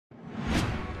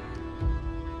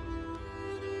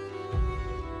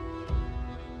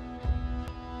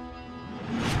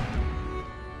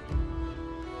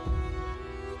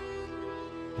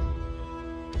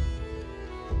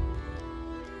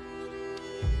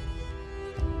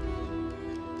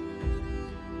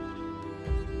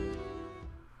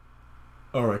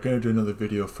Alright, going to do another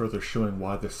video further showing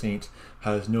why the saint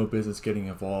has no business getting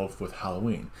involved with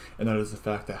Halloween, and that is the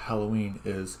fact that Halloween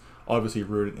is obviously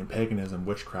rooted in paganism,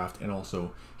 witchcraft, and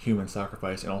also human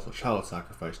sacrifice, and also child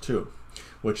sacrifice too,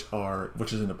 which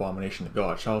is an abomination to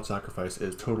God. Child sacrifice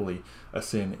is totally a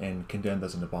sin and condemned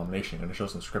as an abomination, and it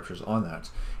shows some scriptures on that,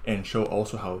 and show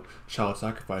also how child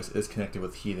sacrifice is connected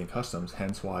with heathen customs.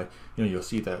 Hence why you'll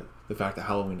see that the fact that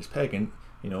Halloween is pagan,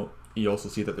 you also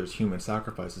see that there's human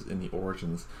sacrifices in the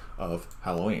origins of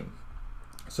Halloween.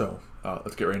 So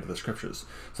let's get right into the scriptures.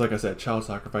 So like I said, child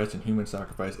sacrifice and human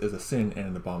sacrifice is a sin and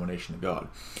an abomination to God.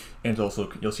 And also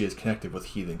you'll see it's connected with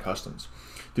heathen customs.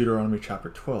 Deuteronomy chapter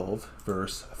 12,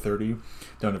 verse 30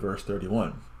 down to verse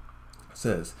 31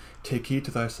 says, "Take heed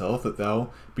to thyself that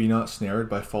thou be not snared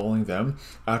by following them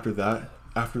after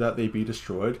that they be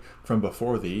destroyed from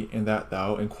before thee, and that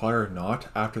thou inquire not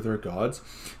after their gods,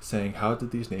 saying, How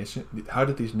did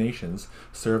these nations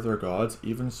serve their gods?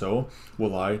 Even so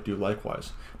will I do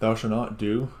likewise. Thou shalt not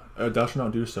do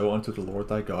so unto the Lord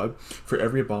thy God, for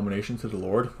every abomination to the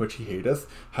Lord which he hateth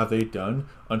have they done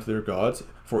unto their gods,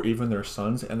 for even their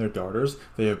sons and their daughters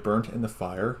they have burnt in the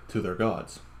fire to their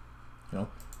gods."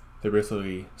 They're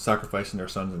basically sacrificing their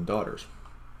sons and daughters.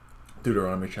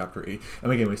 Deuteronomy chapter 8.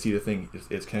 And again, we see the thing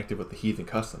is connected with the heathen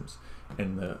customs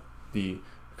and the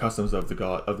customs of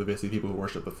the basically people who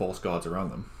worship the false gods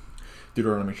around them.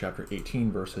 Deuteronomy chapter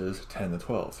 18, verses 10 to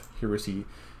 12. Here we see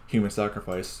human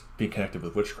sacrifice being connected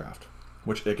with witchcraft,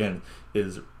 which again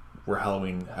is where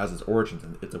Halloween has its origins,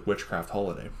 and it's a witchcraft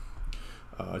holiday.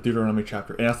 Deuteronomy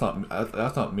chapter, and that's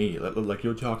not me. Like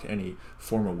you'll talk to any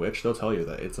former witch, they'll tell you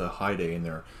that it's a high day in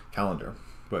their calendar.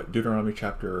 But Deuteronomy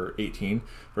chapter 18,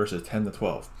 verses 10 to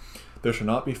 12. "There shall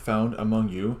not be found among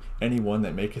you any one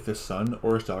that maketh his son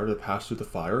or his daughter to pass through the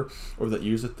fire, or that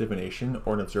useth divination,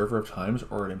 or an observer of times,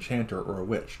 or an enchanter, or a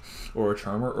witch, or a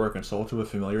charmer, or a consulter with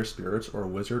familiar spirits, or a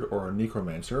wizard, or a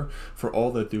necromancer. For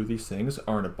all that do these things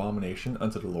are an abomination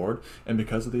unto the Lord, and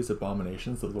because of these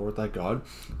abominations the Lord thy God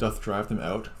doth drive them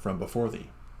out from before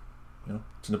thee."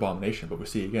 It's an abomination, but we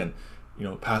see again,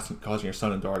 causing your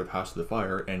son and daughter to pass through the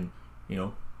fire, and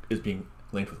is being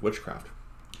linked with witchcraft.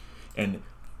 And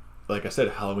like I said,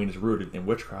 Halloween is rooted in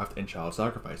witchcraft and child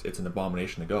sacrifice. It's an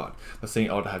abomination to God. The saint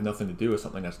ought to have nothing to do with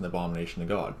something that's an abomination to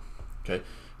God. Okay,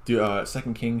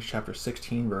 2 Kings chapter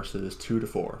 16, verses 2 to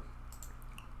 4.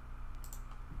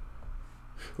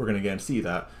 We're going to again see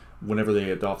that whenever they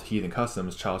adopt heathen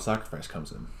customs, child sacrifice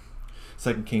comes in.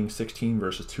 2 Kings 16,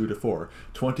 verses 2 to 4.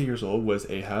 20 years old was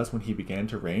Ahaz when he began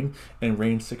to reign, and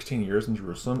reigned 16 years in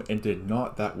Jerusalem, and did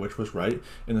not that which was right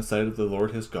in the sight of the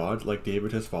Lord his God, like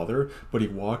David his father, but he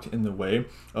walked in the way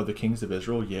of the kings of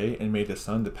Israel, yea, and made his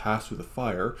son to pass through the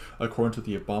fire, according to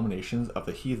the abominations of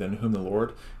the heathen, whom the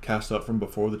Lord cast out from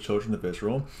before the children of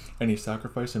Israel. And he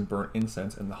sacrificed and burnt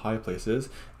incense in the high places,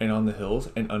 and on the hills,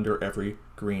 and under every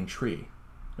green tree.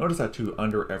 Notice that too,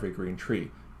 under every green tree.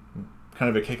 Kind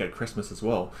of a kick at Christmas as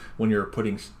well. When you're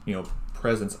putting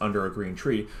presents under a green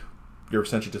tree, you're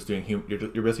essentially just doing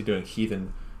you're basically doing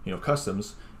heathen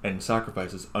customs and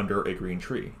sacrifices under a green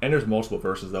tree. And there's multiple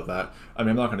verses of that. I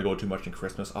mean, I'm not going to go too much in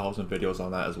Christmas. I'll have some videos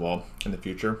on that as well in the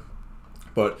future,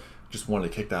 but just wanted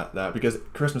to kick that because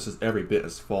Christmas is every bit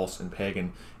as false and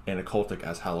pagan and occultic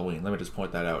as Halloween. Let me just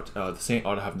point that out. The saint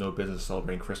ought to have no business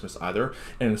celebrating Christmas either,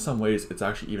 and in some ways it's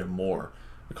actually even more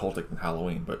occultic than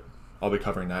Halloween, but I'll be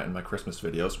covering that in my Christmas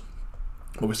videos.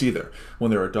 But we see there, when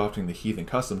they're adopting the heathen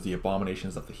customs, the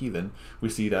abominations of the heathen, we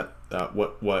see that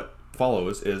what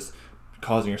follows is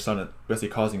causing a son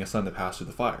to pass through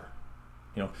the fire.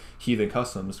 Heathen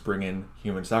customs bring in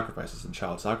human sacrifices and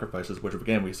child sacrifices, which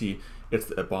again we see it's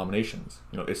the abominations.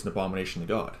 It's an abomination to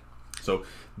God. So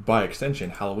by extension,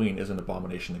 Halloween is an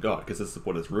abomination to God, because this is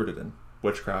what it's rooted in: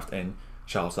 witchcraft and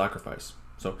child sacrifice.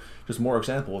 So just more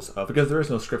examples because there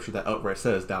is no scripture that outright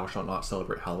says thou shalt not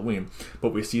celebrate Halloween,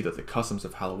 but we see that the customs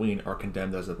of Halloween are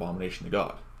condemned as an abomination to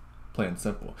God. Plain and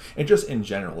simple. And just in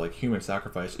general, like, human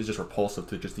sacrifice is just repulsive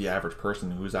to just the average person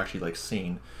who's actually like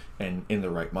sane and in the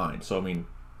right mind. So I mean,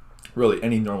 really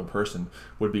any normal person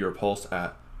would be repulsed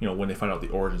at when they find out the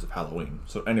origins of Halloween.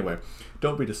 So anyway,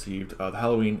 don't be deceived. The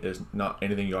Halloween is not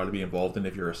anything you ought to be involved in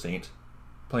if you're a saint.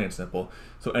 Plain and simple.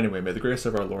 So anyway, may the grace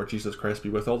of our Lord Jesus Christ be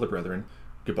with all the brethren.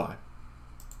 Goodbye.